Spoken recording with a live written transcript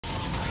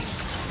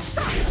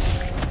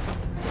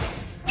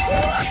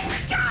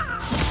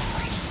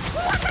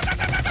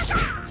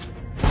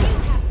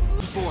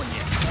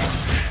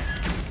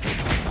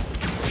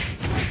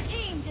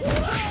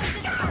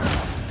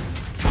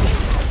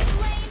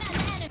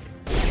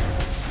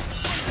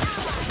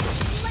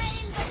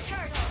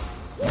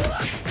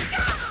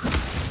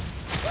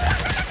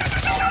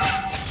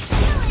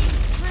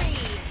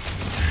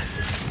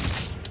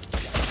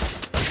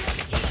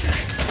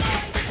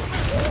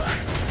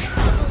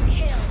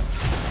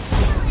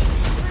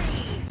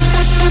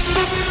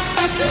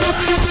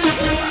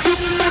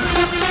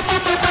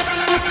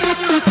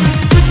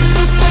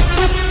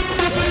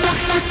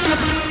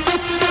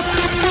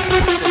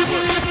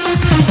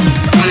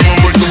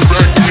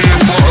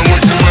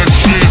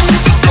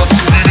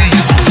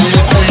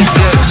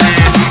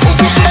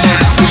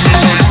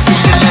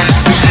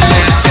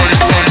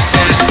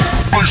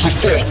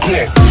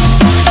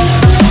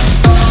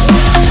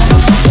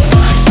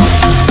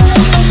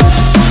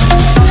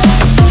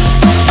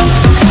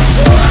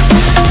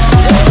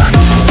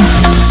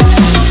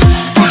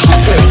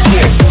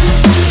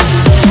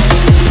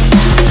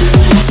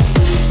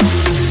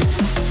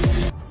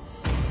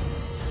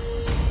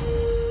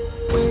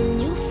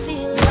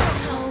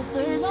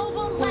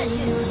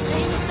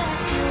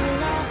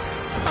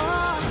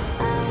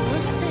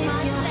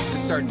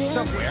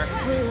Somewhere.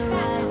 We'll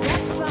rise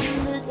up from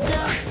the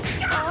dust.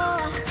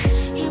 Oh,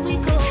 here we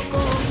go,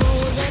 go, go.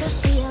 Let us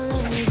see and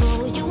let me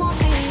go. You won't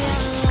be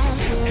alone.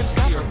 We'll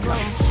stop and go.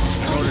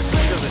 Don't be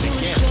afraid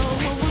to show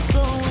what we're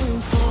going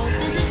for.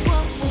 This is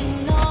what we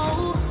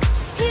know.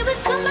 Here we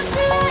come back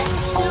to life,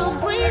 still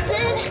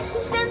breathing,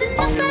 standing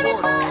up.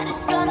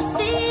 Everybody's gonna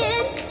see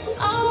it.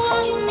 Oh,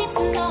 all you need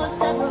to know is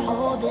that we're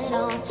holding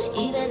on.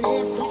 Even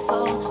if we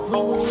fall, we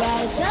will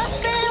rise up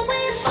and we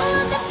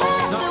follow the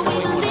path that we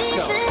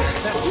believe in.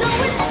 No,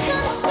 we're not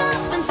gonna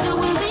stop until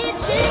we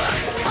reach it.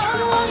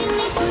 All you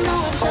need to know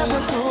is that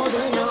we're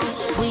holding on.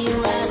 We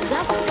rise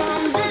up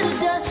from the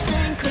dust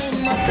and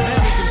claim our throne.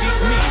 Man, you can beat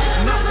me.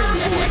 Nothing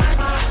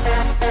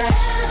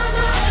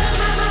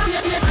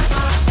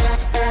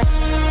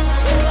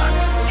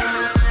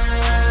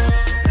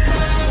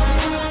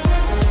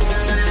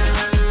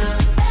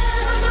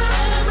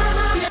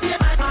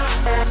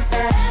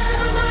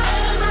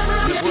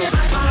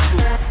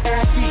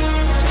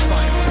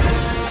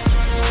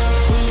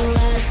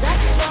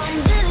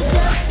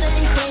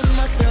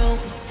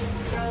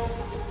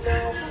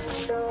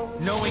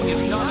knowing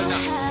is not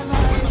enough.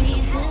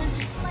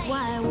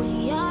 Why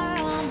we are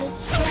on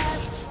this track.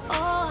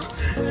 Oh,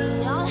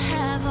 we all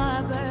have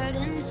our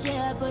burdens,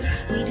 yeah, but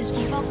we just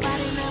keep on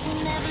fighting and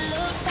we never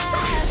look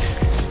back.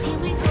 Here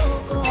we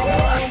go, go,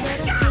 let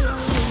us heal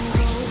and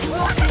go. You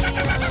won't be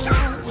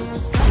alone, we're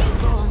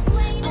unstoppable.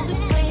 Don't be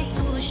afraid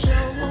to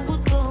show what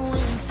we're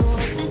going for.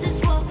 This is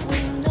what we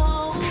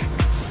know.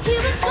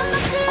 Here we come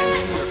back to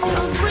life, we're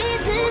still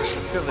breathing,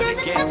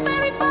 standing up,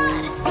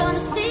 everybody's gonna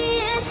see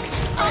it.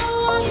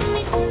 Oh, all you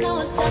need to know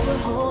is that we're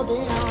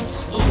holding on.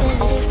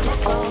 Even if we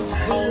fall,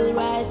 we will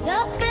rise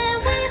up and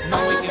we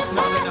follow the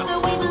path that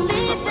we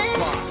believe in.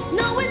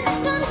 No, we're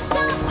not gonna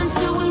stop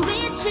until we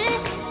reach it.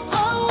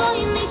 Oh, all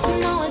you need to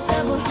know is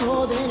that we're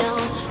holding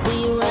on. We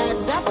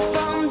rise up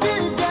from the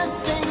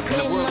dust and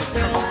claim our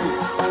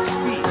throne.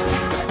 Speed,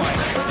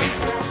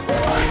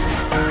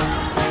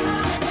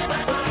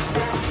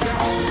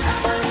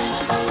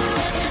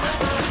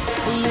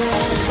 We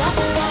rise up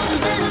from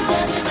the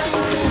dust and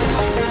claim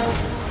our throne.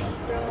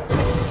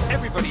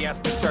 everybody has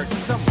to start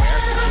somewhere.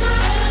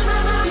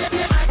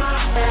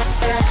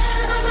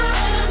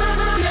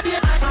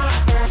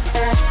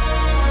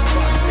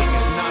 Boxing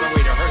is not a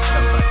way to hurt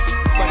somebody,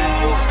 but an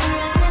order.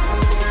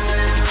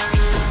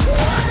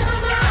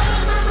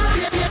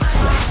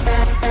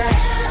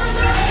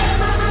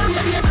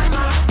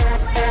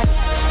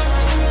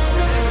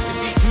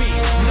 Me,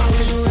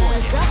 nothing We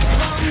rise up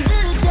from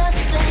the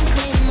dust and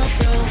claim our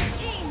throne.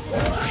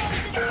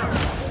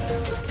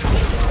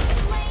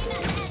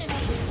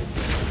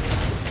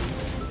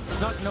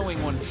 not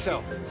knowing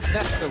oneself.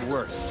 That's the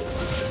worst.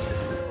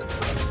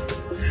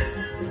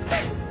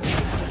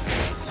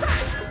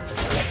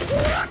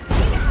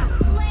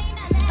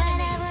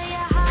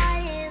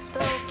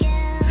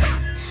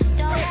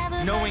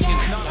 Knowing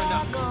is not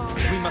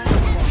enough. We must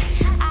move on.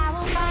 I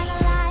will find a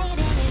light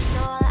in your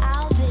soul,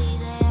 I'll be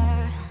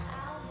there.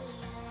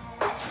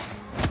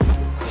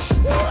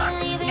 Never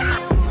leaving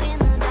you in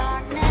the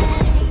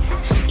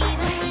darkness,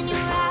 even when you're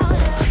out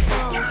of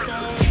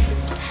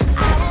focus. I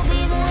will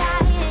be the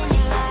light in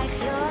your life,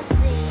 you'll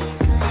see it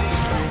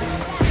clear.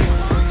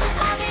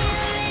 I'll be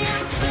your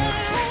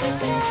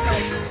inspiration,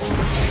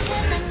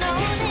 'cause I know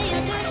that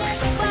you'll do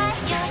just what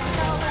you're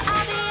told.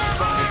 I'll be your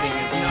Boxing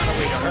is not a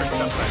way to hurt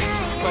somebody,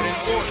 but an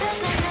order.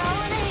 'cause I know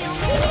that you'll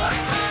make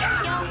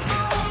it your own.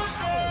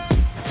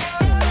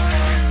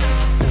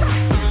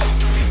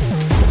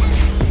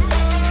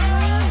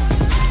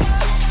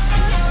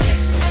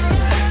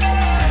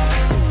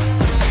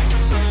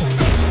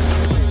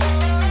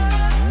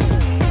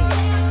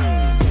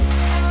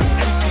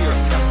 Empty your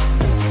cup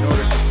in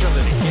order to fill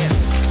it again.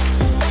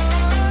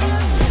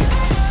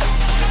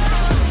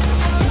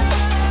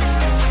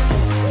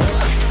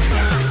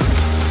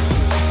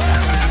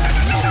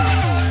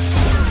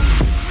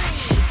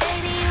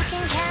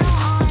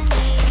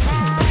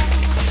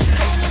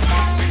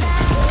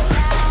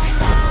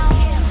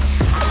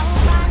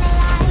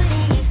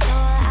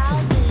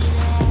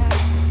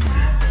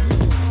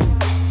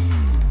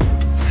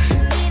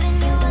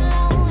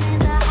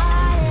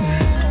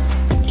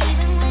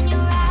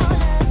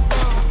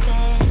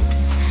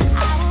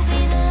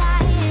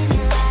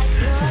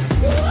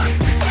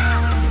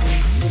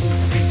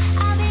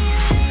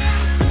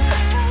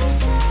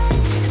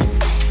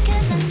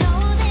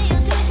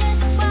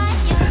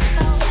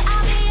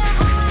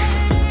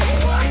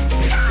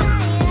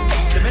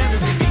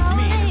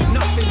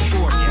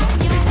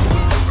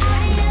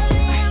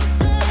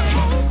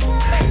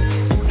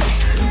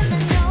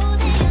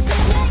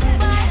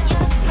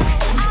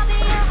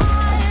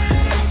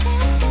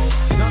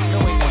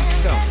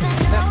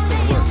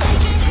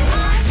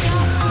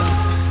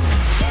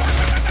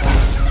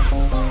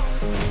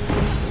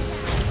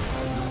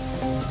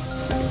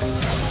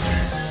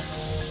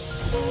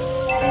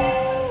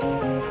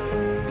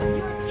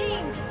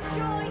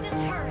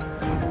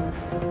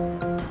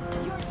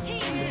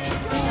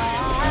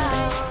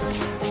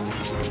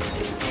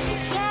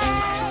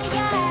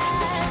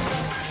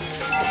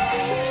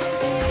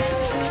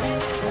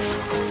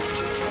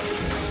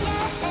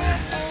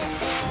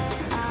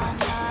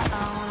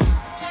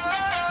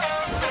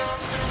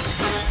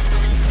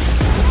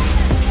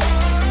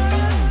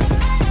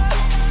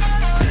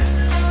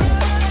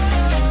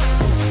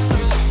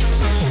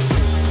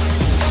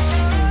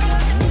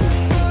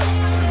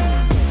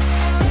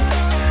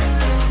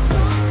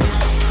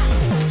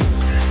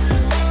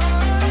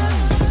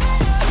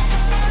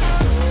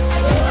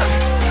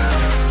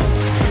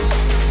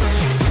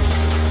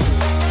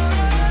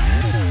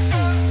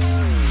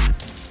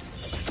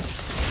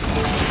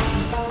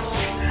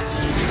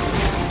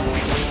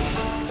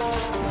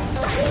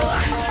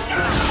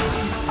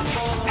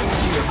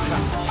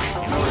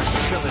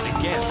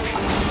 chance.